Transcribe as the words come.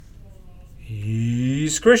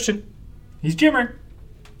He's Christian. He's Jimmer.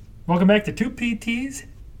 Welcome back to 2 PTs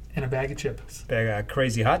and a bag of chips. Bag of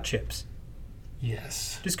crazy hot chips.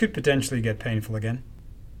 Yes. This could potentially get painful again.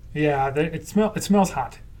 Yeah, it smells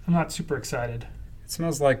hot. I'm not super excited. It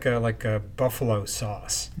smells like a buffalo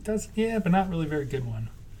sauce. It does, yeah, but not really a very good one.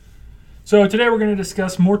 So today we're going to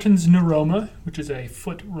discuss Morton's Neuroma, which is a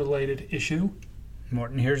foot-related issue.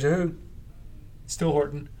 Morton, here's a who. Still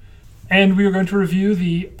Horton. And we are going to review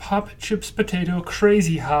the Pop Chips Potato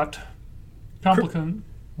Crazy Hot Complicant.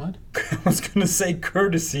 What? I was going to say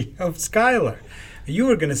courtesy of Skylar. You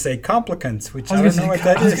were going to say complicants, which I don't know what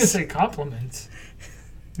that is. I was going to say compliments.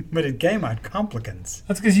 But it came out complicants.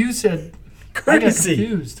 That's because you said courtesy. I got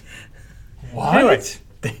confused. What? Anyway,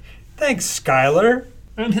 thanks, Skylar.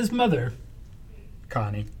 And his mother.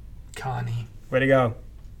 Connie. Way to go.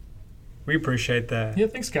 We appreciate that. Yeah,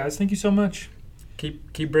 thanks, guys. Thank you so much.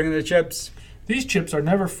 Keep bringing the chips. These chips are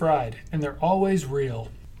never fried, and they're always real.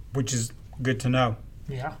 Which is good to know.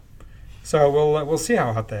 Yeah. So we'll see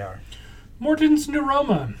how hot they are. Morton's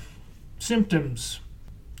Neuroma. Symptoms.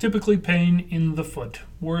 Typically pain in the foot.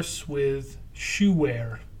 Worse with shoe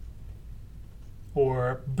wear.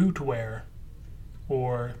 Or boot wear.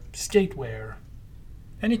 Or skate wear.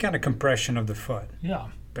 Any kind of compression of the foot. Yeah.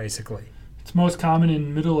 Basically. It's most common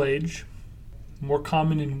in middle age. More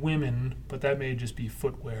common in women, but that may just be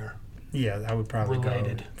footwear. Yeah, that would probably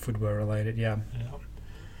related. Go footwear related, yeah.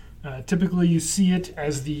 Typically, you see it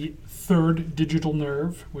as the third digital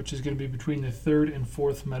nerve, which is going to be between the third and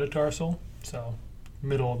fourth metatarsal, so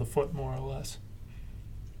middle of the foot, more or less.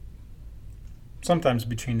 Sometimes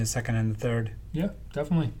between the second and the third. Yeah,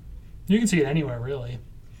 definitely. You can see it anywhere, really,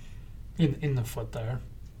 in the foot there,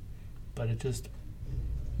 but it just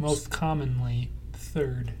most commonly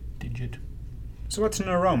third digit. So what's a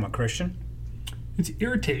neuroma, Christian? It's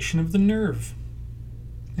irritation of the nerve,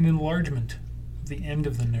 an enlargement of the end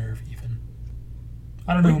of the nerve, even.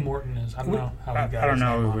 I don't know who Morton is. I don't know how he got his name. I don't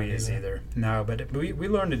know who on he it is either. either. No, but we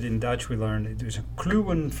learned it in Dutch. We learned it was een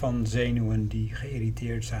kluwen van zenuwen die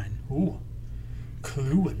geïrriteerd zijn. Ooh,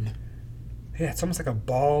 kluwen. Yeah, it's almost like a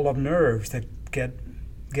ball of nerves that get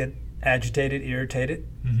agitated, irritated.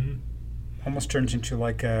 Mm-hmm. Almost turns into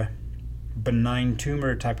like a benign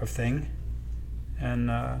tumor type of thing. And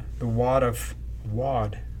the wad,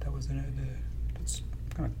 that was that's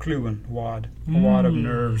kind of kluwen, wad. A wad of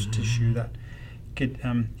nerves, tissue that could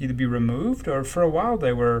either be removed, or for a while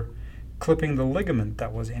they were clipping the ligament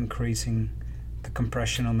that was increasing the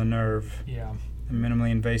compression on the nerve. Yeah. A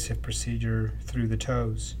minimally invasive procedure through the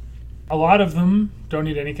toes. A lot of them don't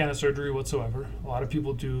need any kind of surgery whatsoever. A lot of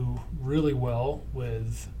people do really well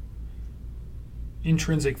with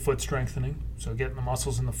intrinsic foot strengthening, so getting the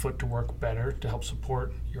muscles in the foot to work better to help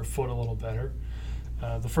support your foot a little better.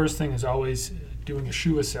 The first thing is always doing a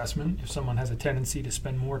shoe assessment. If someone has a tendency to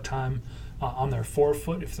spend more time on their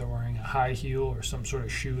forefoot, if they're wearing a high heel or some sort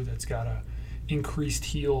of shoe that's got a increased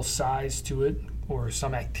heel size to it, or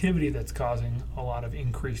some activity that's causing a lot of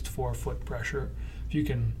increased forefoot pressure, if you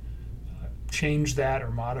can change that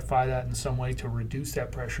or modify that in some way to reduce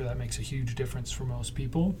that pressure, that makes a huge difference for most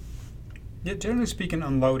people. Yeah, generally speaking,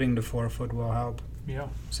 unloading the forefoot will help. Yeah.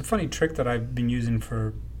 It's a funny trick that I've been using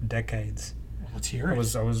for decades. Let's hear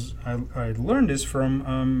it. I learned this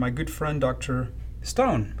from my good friend Dr.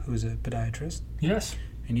 Stone, who's a podiatrist. Yes.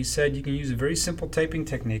 And he said you can use a very simple taping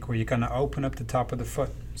technique where you kind of open up the top of the foot.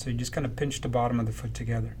 So you just kind of pinch the bottom of the foot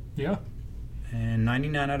together. Yeah. And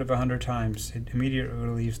 99 out of 100 times, it immediately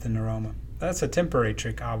relieves the neuroma. That's a temporary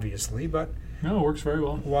trick, obviously, but no, it works very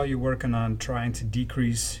well. While you're working on trying to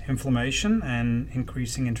decrease inflammation and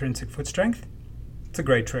increasing intrinsic foot strength, it's a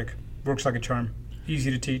great trick. Works like a charm.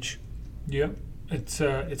 Easy to teach. Yep.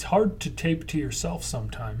 It's hard to tape to yourself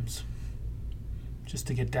sometimes, just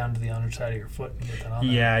to get down to the underside of your foot and get that on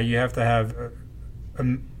there. Yeah, you have to have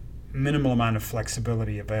a minimal amount of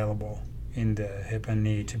flexibility available in the hip and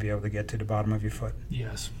knee to be able to get to the bottom of your foot.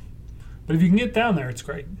 Yes. But if you can get down there, it's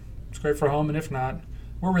great. It's great for home, and if not,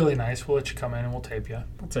 we're really nice. We'll let you come in and we'll tape you.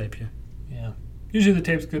 We'll tape you. Yeah. Usually the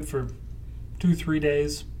tape's good for 2-3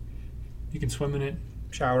 days. You can swim in it.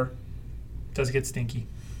 Shower. It does get stinky.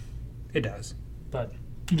 It does. But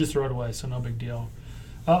you just throw it away, so no big deal.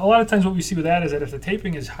 A lot of times what we see with that is that if the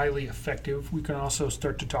taping is highly effective, we can also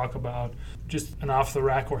start to talk about just an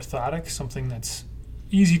off-the-rack orthotic, something that's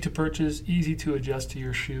easy to purchase, easy to adjust to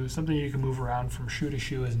your shoe, something you can move around from shoe to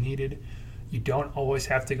shoe as needed. You don't always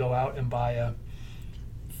have to go out and buy a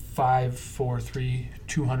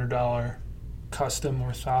 $200 custom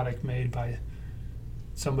orthotic made by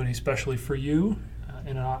somebody especially for you.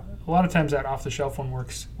 And a lot of times that off-the-shelf one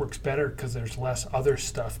works better because there's less other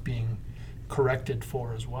stuff being corrected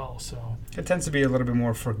for as well. So It tends to be a little bit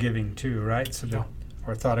more forgiving too, right? So Yeah.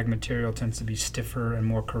 the orthotic material tends to be stiffer and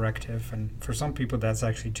more corrective, and for some people that's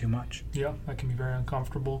actually too much. yeah, that can be very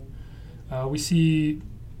uncomfortable. We see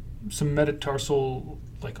some metatarsal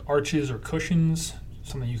like arches or cushions,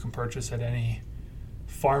 something you can purchase at any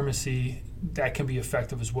pharmacy. That can be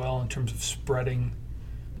effective as well in terms of spreading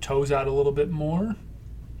toes out a little bit more.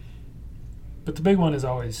 But the big one is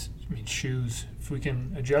always, shoes. If we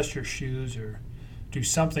can adjust your shoes or do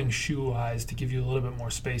something shoe-wise to give you a little bit more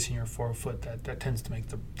space in your forefoot, that tends to make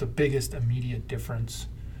the biggest immediate difference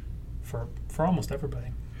for almost everybody.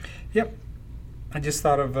 Yep. I just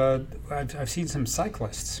thought of, I've seen some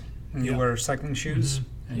cyclists. When you Yeah. wear cycling shoes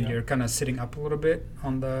and Yeah. you're kind of sitting up a little bit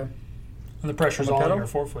on the... And the pressure's On the all on pedal? your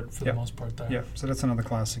forefoot for Yeah. the most part there. Yeah, so that's another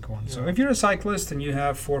classic one. So Yeah. if you're a cyclist and you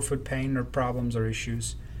have forefoot pain or problems or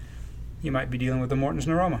issues, you might be dealing with the Morton's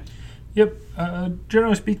neuroma. Yep.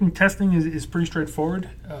 Generally speaking, testing is pretty straightforward.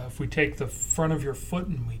 If we take the front of your foot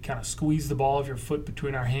and we kind of squeeze the ball of your foot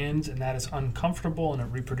between our hands and that is uncomfortable and it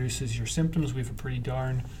reproduces your symptoms, we have a pretty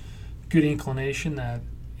darn good inclination that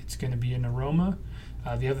it's going to be a neuroma.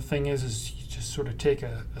 The other thing is you just sort of take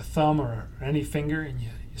a thumb or any finger and you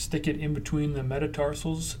stick it in between the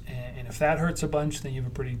metatarsals, and if that hurts a bunch, then you have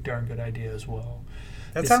a pretty darn good idea as well.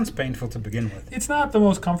 That It's- sounds painful to begin with. It's not the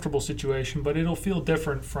most comfortable situation, but it'll feel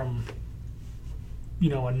different from,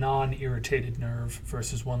 a non-irritated nerve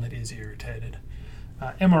versus one that is irritated.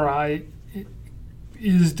 MRI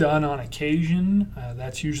is done on occasion.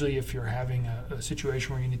 That's usually if you're having a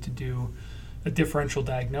situation where you need to do a differential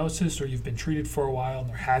diagnosis or you've been treated for a while and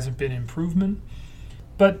there hasn't been improvement.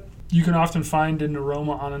 But you can often find a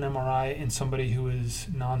neuroma on an MRI in somebody who is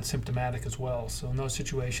non-symptomatic as well. So in those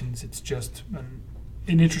situations, it's just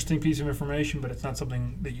an interesting piece of information, but it's not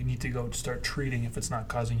something that you need to go start treating if it's not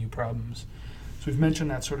causing you problems. So we've mentioned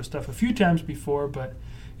that sort of stuff a few times before, but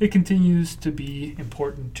it continues to be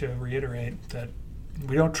important to reiterate that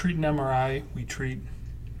we don't treat an MRI, we treat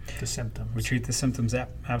the symptoms. We treat the symptoms,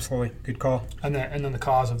 absolutely. Good call. And then the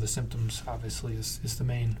cause of the symptoms, obviously, is the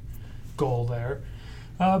main goal there.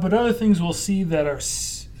 But other things we'll see that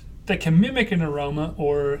can mimic a neuroma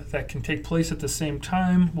or that can take place at the same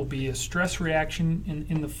time will be a stress reaction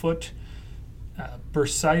in the foot.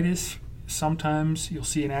 Bursitis, sometimes you'll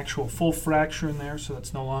see an actual full fracture in there, so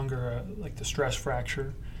that's no longer like the stress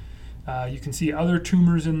fracture. You can see other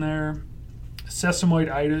tumors in there.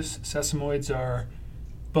 Sesamoiditis. Sesamoids are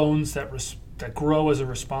bones that grow as a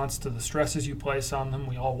response to the stresses you place on them.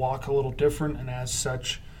 We all walk a little different, and as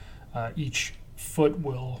such, each foot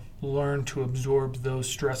will learn to absorb those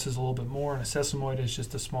stresses a little bit more. And a sesamoid is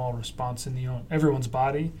just a small response in everyone's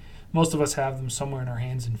body. Most of us have them somewhere in our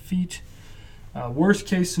hands and feet. Worst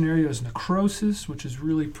case scenario is necrosis, which is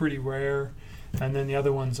really pretty rare. And then the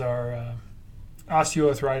other ones are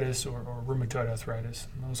osteoarthritis or rheumatoid arthritis.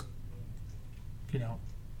 And those,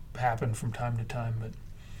 happen from time to time, but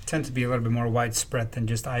Tend to be a little bit more widespread than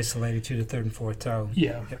just isolated to the third and fourth toe.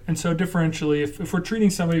 yeah. Yep. And so differentially, if we're treating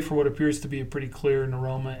somebody for what appears to be a pretty clear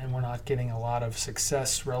neuroma and we're not getting a lot of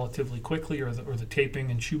success relatively quickly, or the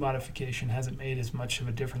taping and shoe modification hasn't made as much of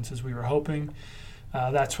a difference as we were hoping,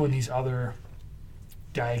 that's when these other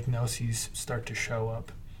diagnoses start to show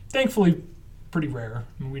up. Thankfully, pretty rare.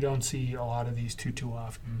 We don't see a lot of these too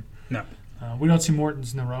often. No. We don't see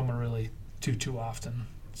Morton's neuroma really too often.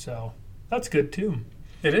 So that's good too.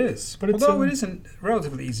 It is. But it's, although it is a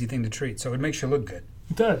relatively easy thing to treat, so it makes you look good.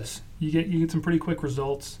 It does. You get some pretty quick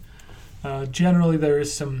results. Generally, there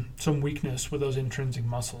is some weakness with those intrinsic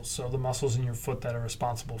muscles. So the muscles in your foot that are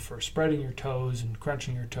responsible for spreading your toes and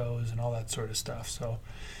crunching your toes and all that sort of stuff. So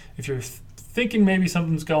if you're thinking maybe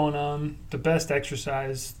something's going on, the best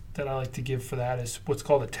exercise that I like to give for that is what's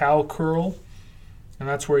called a towel curl. And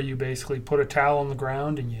that's where you basically put a towel on the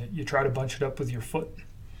ground and you try to bunch it up with your foot.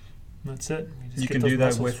 And that's it. You can do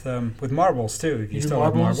that with marbles too. If you do still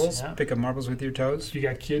have marbles, marbles, yeah. pick up marbles with your toes. If you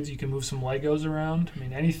got kids, you can move some Legos around.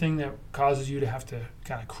 Anything that causes you to have to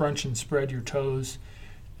kind of crunch and spread your toes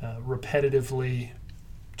repetitively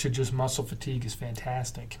to just muscle fatigue is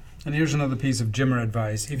fantastic. And here's another piece of gymmer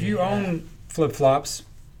advice. If you Yeah. own flip-flops,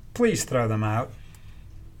 please throw them out.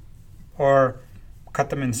 Or cut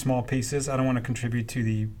them in small pieces. I don't want to contribute to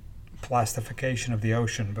the plastification of the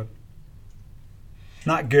ocean, but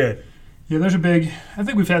not good. Yeah, I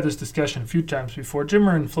think we've had this discussion a few times before.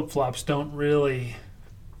 Gymmer and flip-flops they're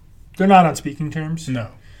not on speaking terms.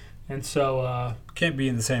 No. And so Can't be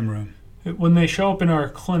in the same room. when they show up in our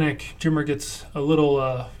clinic, Gymmer gets a little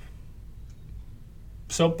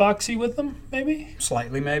soapboxy with them, maybe.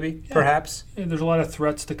 Slightly, maybe. Yeah. Perhaps. Yeah, there's a lot of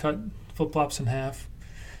threats to cut flip-flops in half.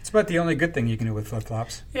 It's about the only good thing you can do with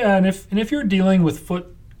flip-flops. Yeah, and if you're dealing with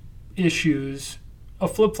foot issues, a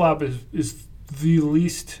flip-flop is the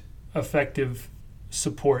least effective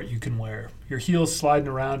support you can wear. Your heel's sliding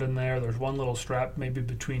around in there. There's one little strap maybe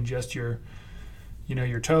between just your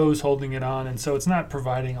toes holding it on, and so it's not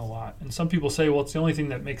providing a lot. And some people say, well, it's the only thing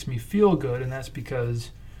that makes me feel good, and that's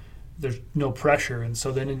because there's no pressure. And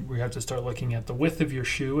so then we have to start looking at the width of your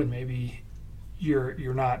shoe, and maybe your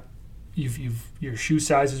shoe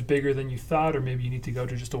size is bigger than you thought, or maybe you need to go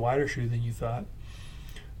to just a wider shoe than you thought.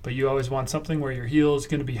 But you always want something where your heel is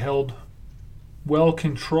going to be held well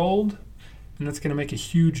controlled, and that's going to make a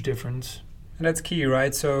huge difference. And that's key,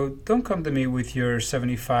 right? So don't come to me with your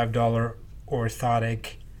 $75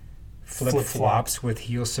 orthotic flip-flops with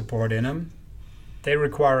heel support in them. They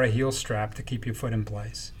require a heel strap to keep your foot in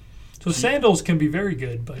place. So sandals can be very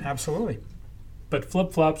good, but Absolutely. But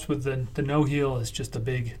flip-flops with the no heel is just a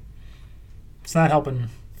big. It's not helping.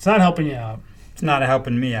 It's not helping you out. It's not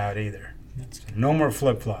helping me out either. No more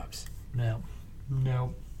flip-flops. No.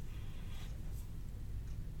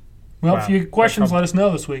 Well, Wow. if you have questions, let us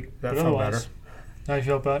know this week. That But felt otherwise, now you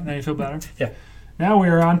feel better. Now you feel better. Yeah. Now we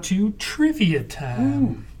are on to trivia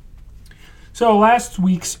time. So last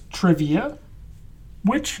week's trivia: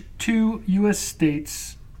 which two U.S.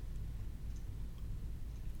 states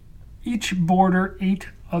each border 8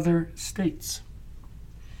 other states?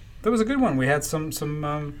 That was a good one. We had some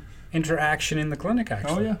interaction in the clinic,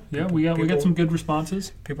 actually. Oh yeah, we got some good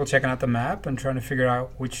responses. People checking out the map and trying to figure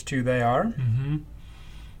out which two they are. Mm-hmm.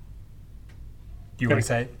 Do you want to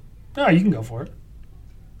say No, you can go for it.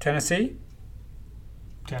 Tennessee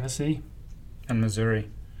Tennessee. and Missouri?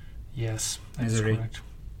 Yes, that's Missouri. correct.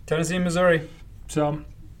 Tennessee and Missouri. So,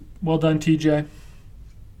 well done, TJ.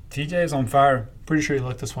 TJ is on fire. Pretty sure you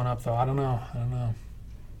looked this one up, though. I don't know.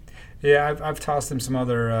 Yeah, I've tossed him some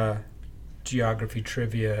other geography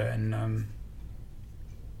trivia, and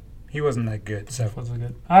he wasn't that good. So Was it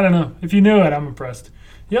good? I don't know. If you knew it, I'm impressed.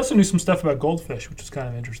 He also knew some stuff about goldfish, which is kind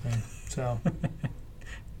of interesting. So,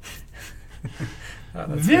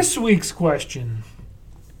 this week's question: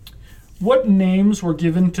 what names were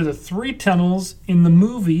given to the 3 tunnels in the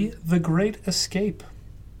movie The Great Escape?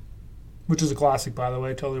 Which is a classic, by the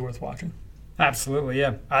way, totally worth watching. absolutely,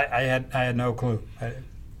 yeah. I had no clue.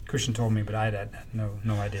 Christian told me, but I had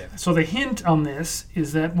no idea. So the hint on this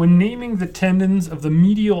is that when naming the tendons of the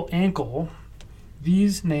medial ankle,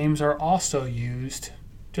 these names are also used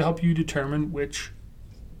to help you determine which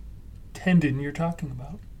tendon you're talking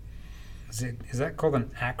about. Is that called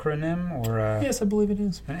an acronym or Yes, I believe it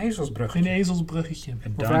is. an ezelsbrug? Een ezelsbruggetje. A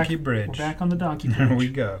donkey bridge. We're back on the donkey bridge. There we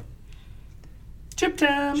go. Chip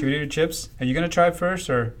time. Should we do chips? Are you gonna try first,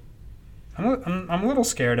 or I'm a little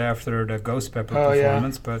scared after the ghost pepper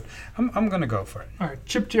performance, but I'm gonna go for it. All right,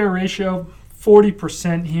 chip to air ratio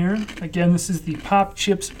 40% here. Again, this is the Pop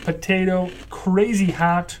Chips Potato Crazy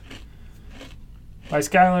Hot by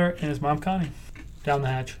Skylar and his mom Connie. Down the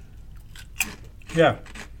hatch. Yeah,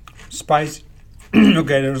 spice.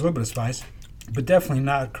 Okay, there's a little bit of spice, but definitely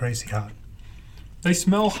not crazy hot. They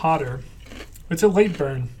smell hotter. It's a late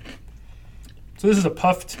burn. So this is a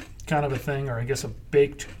puffed kind of a thing, or I guess a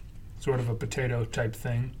baked sort of a potato type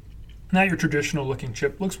thing. Not your traditional looking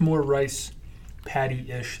chip. Looks more rice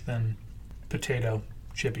patty-ish than potato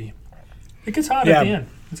chippy. It gets hot at the end.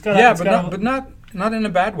 It's got but not in a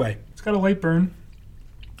bad way. It's got a late burn.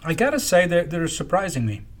 I gotta say they're surprising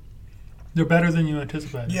me. They're better than you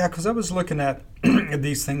anticipated. Yeah, because I was looking at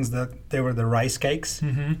these things that they were the rice cakes,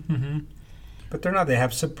 but they're not. They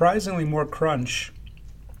have surprisingly more crunch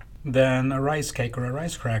than a rice cake or a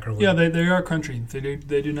rice cracker would. Yeah, they are crunchy.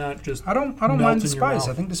 They do not just. I don't melt mind the in your spice. mouth.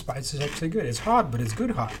 I think the spice is actually good. It's hot, but it's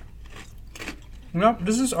good hot. No,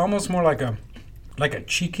 this is almost more like a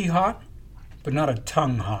cheeky hot, but not a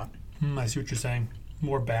tongue hot. I see what you're saying.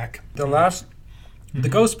 More back. The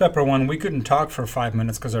ghost pepper one, we couldn't talk for 5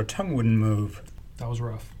 minutes because our tongue wouldn't move. That was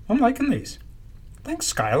rough. I'm liking these.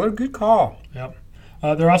 Thanks, Skylar. Good call. Yep.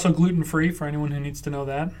 They're also gluten-free for anyone who needs to know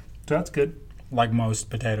that. So that's good. Like most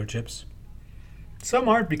potato chips. Some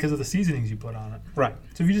aren't because of the seasonings you put on it. Right.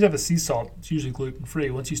 So if you just have a sea salt, it's usually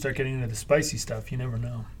gluten-free. Once you start getting into the spicy stuff, you never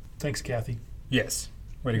know. Thanks, Kathy. Yes.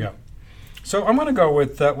 Way to go. So I'm going to go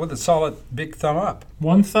with a solid big thumb up.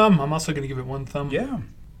 1 thumb. I'm also going to give it 1 thumb. Yeah.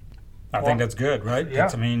 I think that's good, right? Yeah.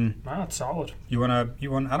 That's, It's solid. you want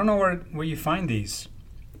I don't know where you find these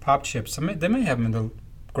pop chips. They may have them in the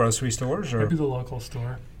grocery stores or Maybe the local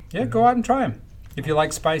store. yeah, go out and try them. If you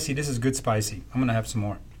like spicy, this is good spicy. I'm going to have some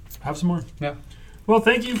more. Have some more. Yeah. Well,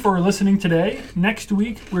 thank you for listening today. Next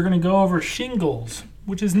week, we're going to go over shingles,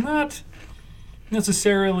 which is not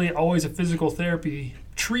necessarily always a physical therapy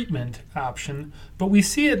treatment option, but we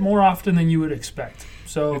see it more often than you would expect.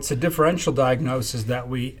 So It's a differential diagnosis that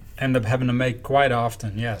we end up having to make quite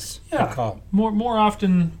often, yes. Yeah. Good call. more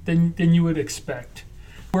often than you would expect.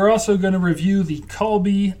 We're also going to review the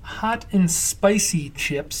Colby hot and spicy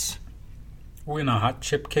chips. We're in a hot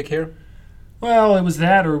chip kick here. Well, it was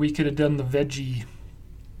that, or we could have done the veggie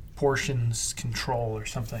portions control or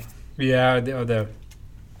something. Yeah, the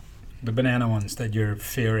banana ones that you're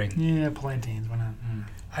fearing. Yeah, plantains. Why not?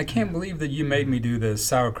 I can't believe that you made me do the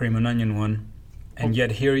sour cream and onion one, and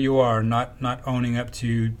yet here you are, not owning up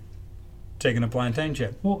to taking a plantain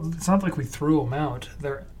chip. Well, it's not like we threw them out.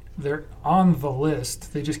 They're on the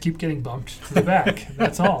list. They just keep getting bumped to the back.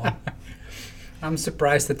 That's all. I'm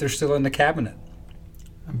surprised that they're still in the cabinet.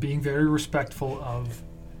 I'm being very respectful of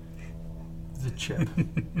the chip.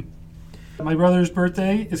 My brother's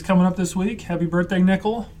birthday is coming up this week. Happy birthday,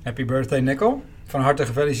 Nickel. Happy birthday, Nickel. Van harte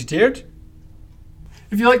gefeliciteerd.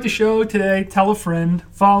 If you like the show today, tell a friend,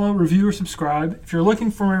 follow, review, or subscribe. If you're looking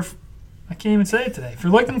for, I can't even say it today. If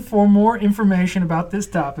you're looking for more information about this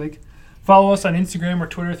topic, follow us on Instagram or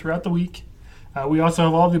Twitter throughout the week. We also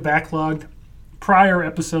have all the backlogged prior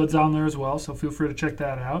episodes on there as well, so feel free to check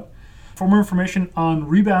that out. For more information on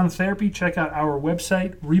rebound therapy, check out our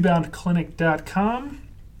website, reboundclinic.com.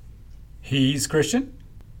 He's Christian.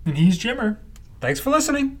 And he's Jimmer. Thanks for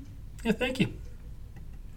listening. Yeah, thank you.